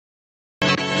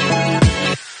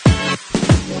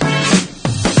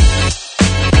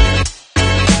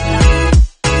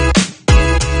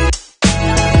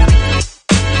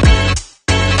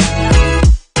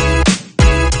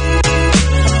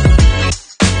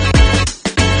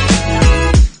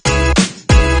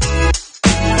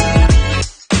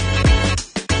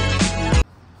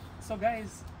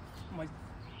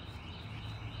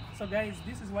So guys,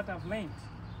 this is what I've learned.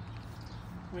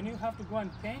 When you have to go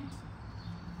and paint,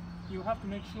 you have to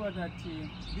make sure that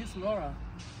this roller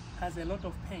has a lot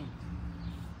of paint.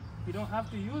 You don't have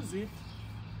to use it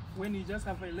when you just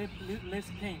have a less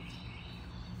paint.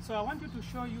 So I want you to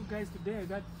show you guys today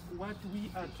that what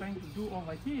we are trying to do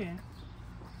over here.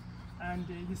 And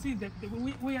you see that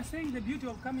we are saying the beauty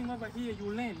of coming over here,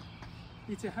 you learn.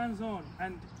 It's a hands-on,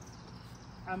 and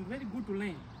I'm very good to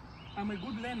learn. I'm a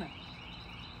good learner.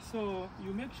 So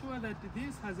you make sure that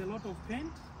this has a lot of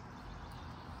paint.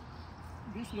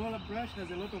 This roller brush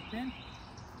has a lot of paint.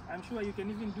 I'm sure you can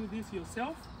even do this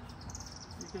yourself.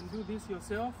 You can do this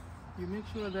yourself. You make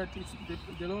sure that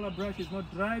the roller brush is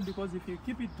not dry, because if you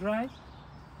keep it dry,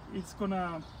 it's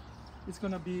gonna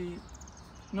be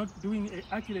not doing an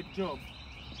accurate job.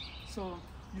 So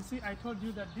you see, I told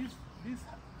you that this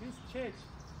church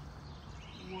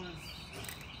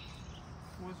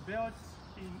was built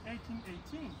in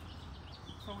 1818.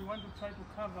 So we want to try to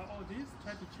cover all this,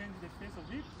 try to change the face of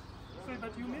it, so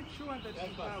that you make sure that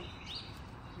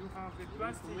you have the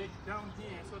plastic down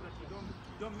here, so that you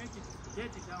don't make it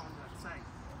dirty down that side.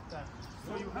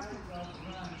 So you have to prepare.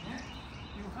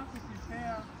 You have to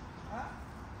prepare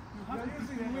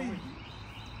the way.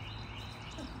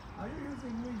 Are you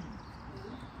using weed?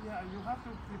 Yeah, you have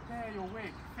to prepare your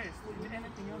wig first in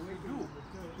anything else you do.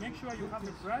 Make sure you have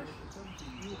the brush,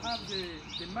 you have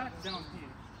the mat down here.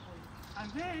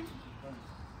 And then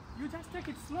you just take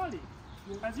it slowly.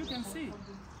 As you can see,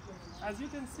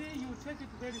 you take it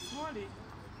very slowly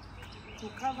to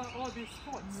cover all these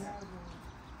spots.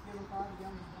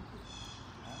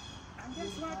 And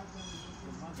guess what?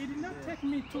 It did not take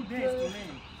me 2 days to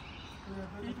learn.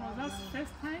 It was just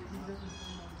first time,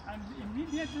 and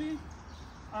immediately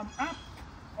I'm up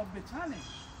of the challenge.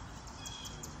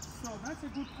 So that's a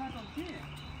good part of here.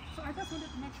 So I just wanted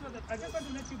to make sure that, I just want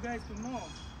to let you guys to know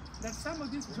that some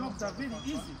of these jobs are very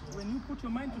easy. When you put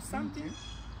your mind to something,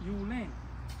 you learn.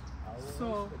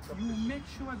 So you make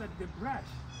sure that the brush,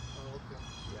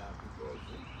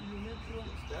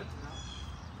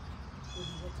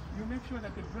 you make sure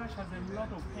that the brush has a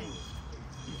lot of paint.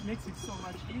 It makes it so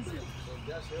much easier.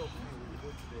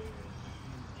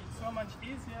 It's so much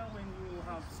easier when you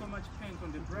have so much paint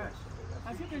on the brush.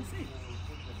 As you can see,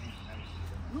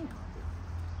 look,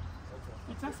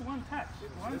 it's just one touch.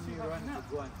 Once you have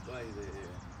enough,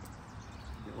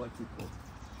 What you call?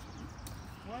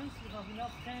 once you have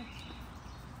enough paint,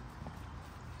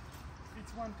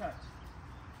 it's one touch.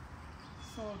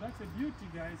 So that's a beauty,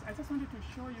 guys. I just wanted to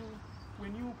show you,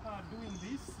 when you are doing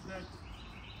this, that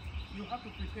you have to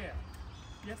prepare.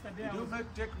 Yesterday I was...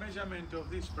 take measurement of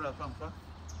this, Brother Pampa,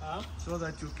 so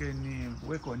that you can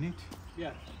work on it.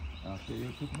 Yeah. Okay,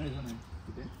 you took measurement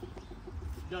today?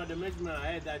 No, the measurement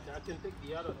I had, that I can take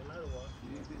the other one.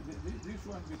 This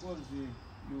one, because you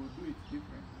do it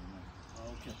different.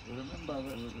 Okay. Remember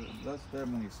last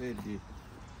time we said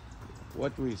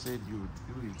what we said you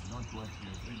do is not what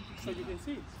you're going to do. So you can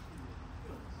see it.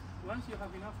 Once you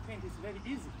have enough paint, it's very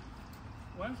easy.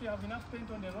 Once you have enough paint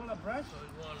on the roller brush, So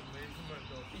you want a measurement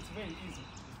of it's very easy.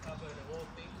 cover the whole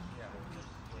thing?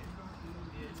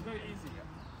 It's very easy.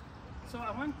 So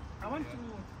I want to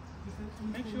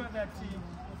make sure that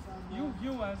you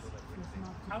viewers,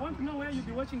 I want to know where you'll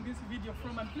be watching this video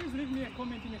from, and please leave me a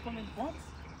comment in the comment box.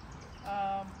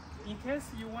 In case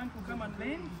you want to come and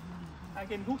learn, I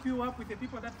can hook you up with the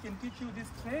people that can teach you this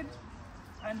trade.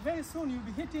 And very soon you'll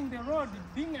be hitting the road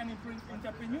being an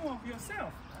entrepreneur of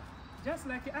yourself. Just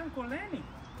like Uncle Lenny.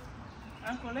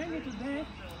 Uncle Lenny today,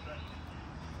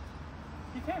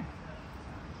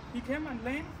 he came and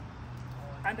learned,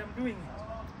 and I'm doing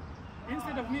it.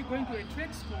 Instead of me going to a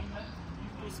trade school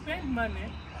to spend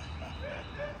money,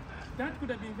 that could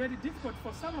have been very difficult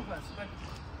for some of us, but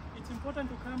it's important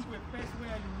to come to a place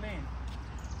where you learn.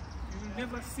 You will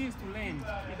never cease to learn.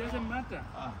 It doesn't matter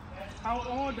how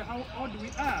old we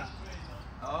are.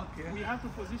 Okay. We have to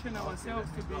position ourselves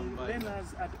to be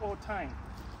learners at all times.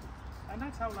 And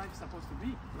that's how life's supposed to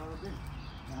be.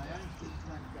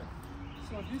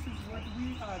 So this is what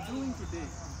we are doing today.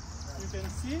 You can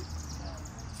see.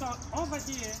 So over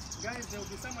here, guys, there will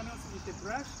be someone else with a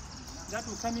brush that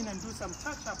will come in and do some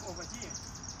touch-up over here.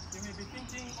 You may be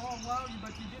thinking, oh wow,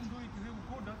 but you didn't do it real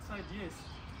good outside. Yes.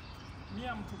 Me,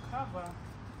 I'm to cover.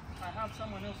 I have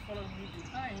someone else following me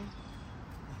behind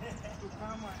to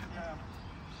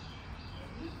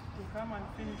come and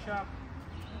finish up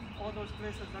all those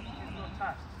places that is not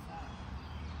touched.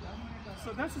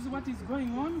 So this is what is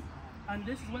going on, and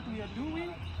this is what we are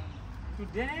doing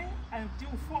today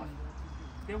until 4th.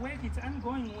 The work is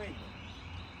ongoing work.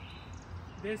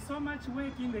 There's so much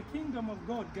work in the kingdom of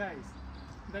God, guys.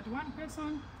 that one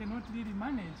person cannot really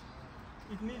manage.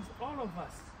 It needs all of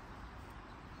us.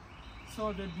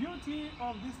 So the beauty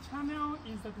of this channel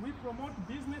is that we promote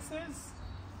businesses,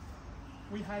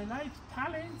 we highlight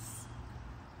talents.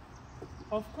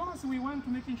 Of course, we want to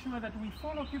make sure that we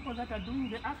follow people that are doing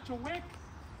the actual work,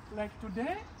 like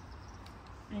today,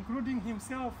 including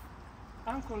himself,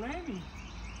 Uncle Lenny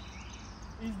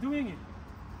is doing it.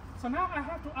 So now I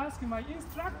have to ask my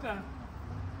instructor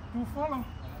to follow.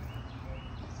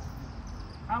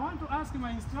 I want to ask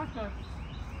my instructor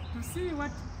to see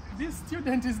what this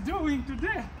student is doing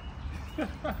today.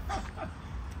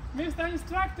 Mr.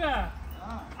 Instructor,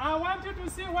 I want you to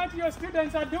see what your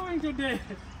students are doing today.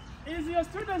 Is your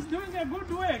students doing a good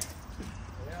work?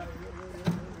 Yeah, you're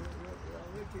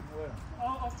working well.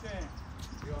 Oh, okay.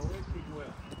 You are working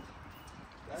well.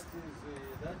 That is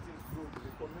good.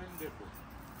 Recommendable.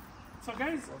 So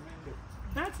guys,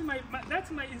 Recommendable. that's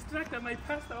my instructor, my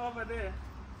pastor over there.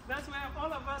 That's where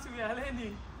all of us we are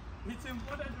learning. It's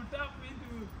important to tap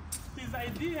into his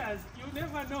ideas. You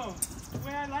never know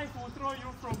where life will throw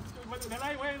you from,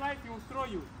 where life will throw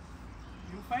you.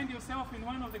 You find yourself in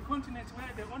one of the continents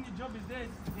where the only job is there,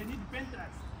 they need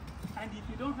painters. And if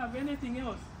you don't have anything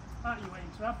else, you are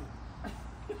in trouble.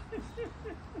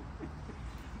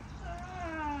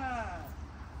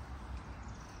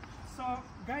 So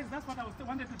guys, that's what I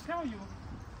wanted to tell you,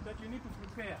 that you need to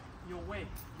prepare your way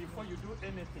before you do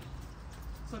anything.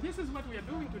 So this is what we are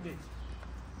doing today.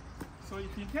 So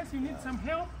if in case you need some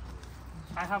help,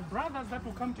 I have brothers that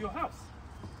will come to your house.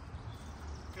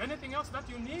 Anything else that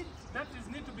you need,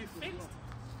 need to be fixed,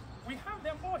 we have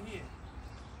them all here.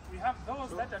 We have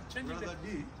those that are changing the...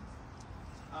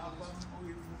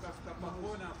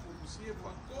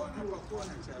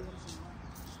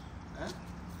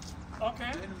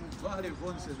 Okay.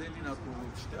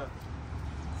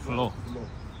 Flow.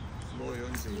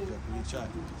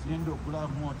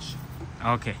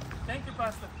 Okay. Thank you,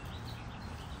 Pastor.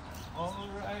 All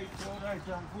right,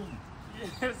 Ampum.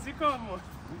 Yes, Zikomo.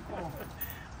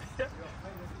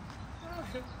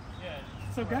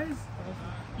 So guys,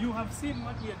 you have seen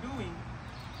what we are doing.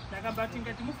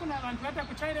 Nakabatinga timufuna abantu hata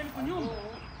kuchaira ni kunyumba.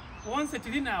 Once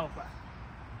tilina hapa.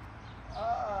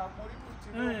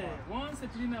 Once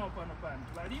tilina hapa no pan.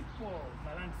 Balipo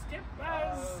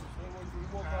landscapers.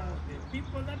 The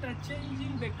people that are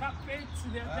changing the carpets,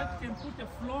 that can put the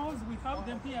floors, we have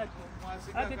them here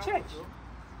at the church.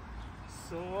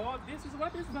 So this is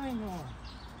what is going on.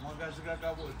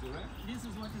 This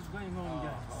is what is going on,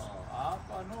 guys.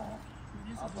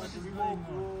 This is what is going on.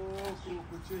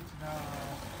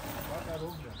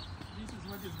 This is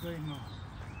what is going on.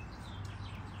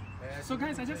 So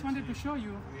guys, I just wanted to show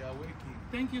you. We are working.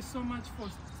 Thank you so much for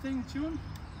staying tuned.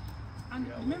 And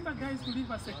remember guys to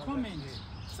leave us a comment.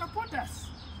 Support us.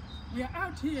 We are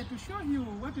out here to show you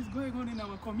what is going on in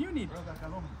our community.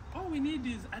 All we need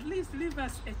is at least leave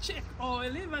us a check or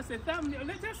leave us a thumbnail.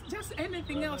 Just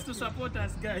anything else to support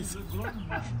us, guys.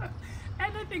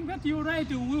 Anything that you write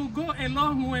will go a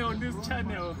long way on this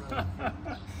channel.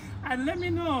 And let me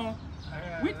know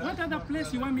what other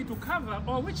place you want me to cover,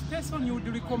 or which person you would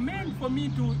recommend for me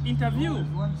to interview.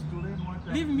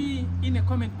 Leave me in a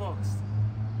comment box.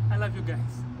 I love you guys.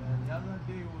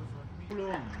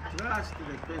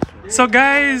 So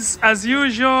guys, as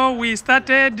usual, we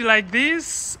started like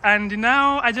this, and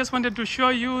now I just wanted to show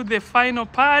you the final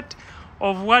part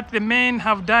of what the men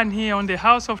have done here on the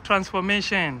House of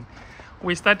Transformation.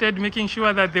 We started making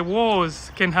sure that the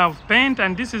walls can have paint,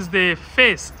 and this is the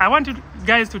face. I want you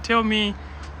guys to tell me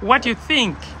what you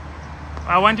think.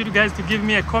 I want you guys to give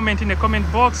me a comment in the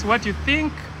comment box what you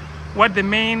think, what the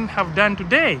men have done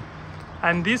today.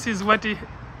 And this is what it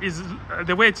is,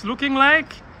 the way it's looking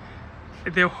like,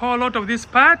 the whole lot of this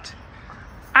part.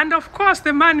 And of course,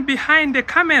 the man behind the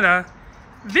camera,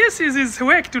 this is his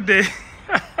work today.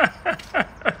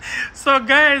 So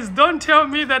guys, don't tell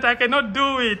me that I cannot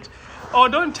do it, or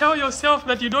don't tell yourself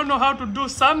that you don't know how to do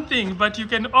something, but you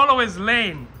can always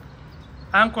learn.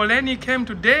 Uncle Lenny came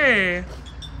today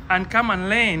and come and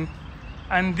learn,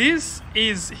 and this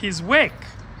is his work.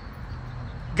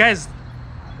 Guys,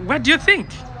 what do you think?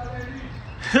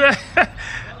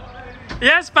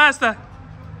 Yes, Pastor.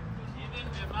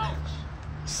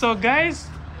 So guys,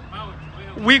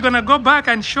 we're gonna go back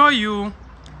and show you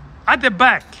at the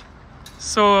back.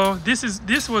 So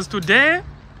this was today,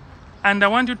 and I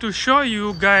want you to show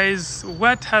you guys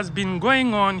what has been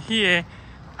going on here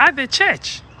at the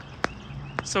church.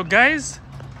 So guys,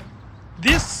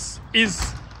 this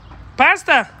is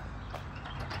Pastor.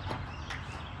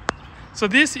 So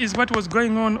this is what was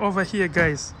going on over here,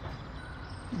 guys.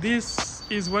 This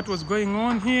is what was going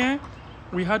on here.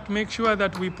 We had to make sure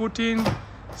that we put in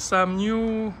some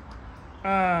new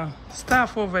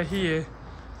stuff over here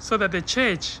so that the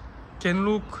church can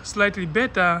look slightly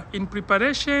better in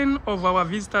preparation of our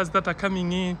visitors that are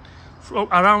coming in from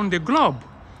around the globe,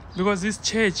 because this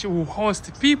church will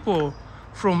host people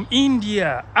from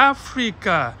India,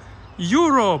 Africa,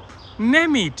 Europe,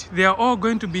 name it. They are all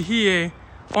going to be here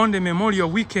on the Memorial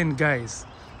Weekend, guys.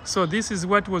 So this is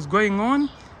what was going on.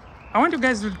 I want you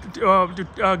guys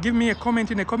to give me a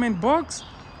comment in the comment box,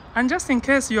 and just in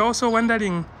case you're also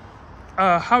wondering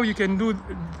how you can do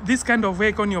this kind of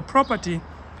work on your property,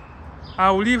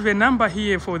 I'll leave a number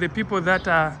here for the people that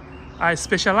are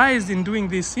specialized in doing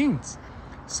these things.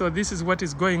 So this is what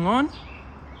is going on,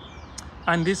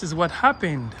 and this is what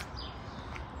happened.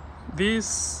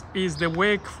 This is the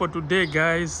work for today,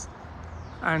 guys.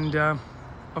 And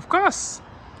of course,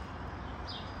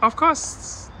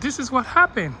 this is what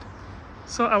happened.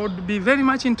 So I would be very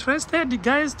much interested,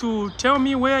 guys, to tell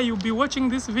me where you'll be watching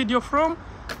this video from,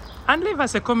 and leave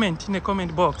us a comment in the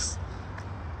comment box.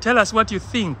 Tell us what you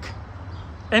think.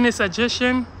 Any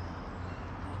suggestion,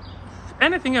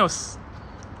 anything else,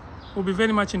 we'll be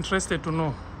very much interested to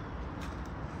know.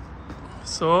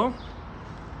 So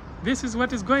this is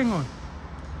what is going on.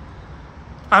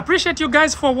 I appreciate you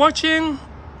guys for watching,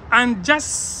 and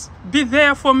just be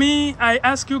there for me. I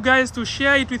ask you guys to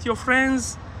share it with your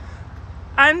friends,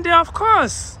 and of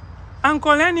course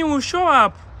Uncle Lenny will show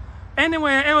up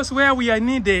anywhere else where we are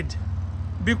needed,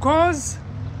 because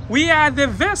we are the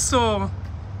vessel.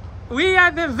 We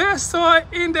are the vessel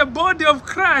in the body of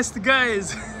Christ,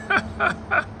 guys.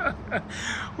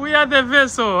 We are the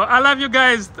vessel. I love you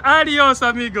guys. Adios,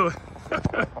 amigo.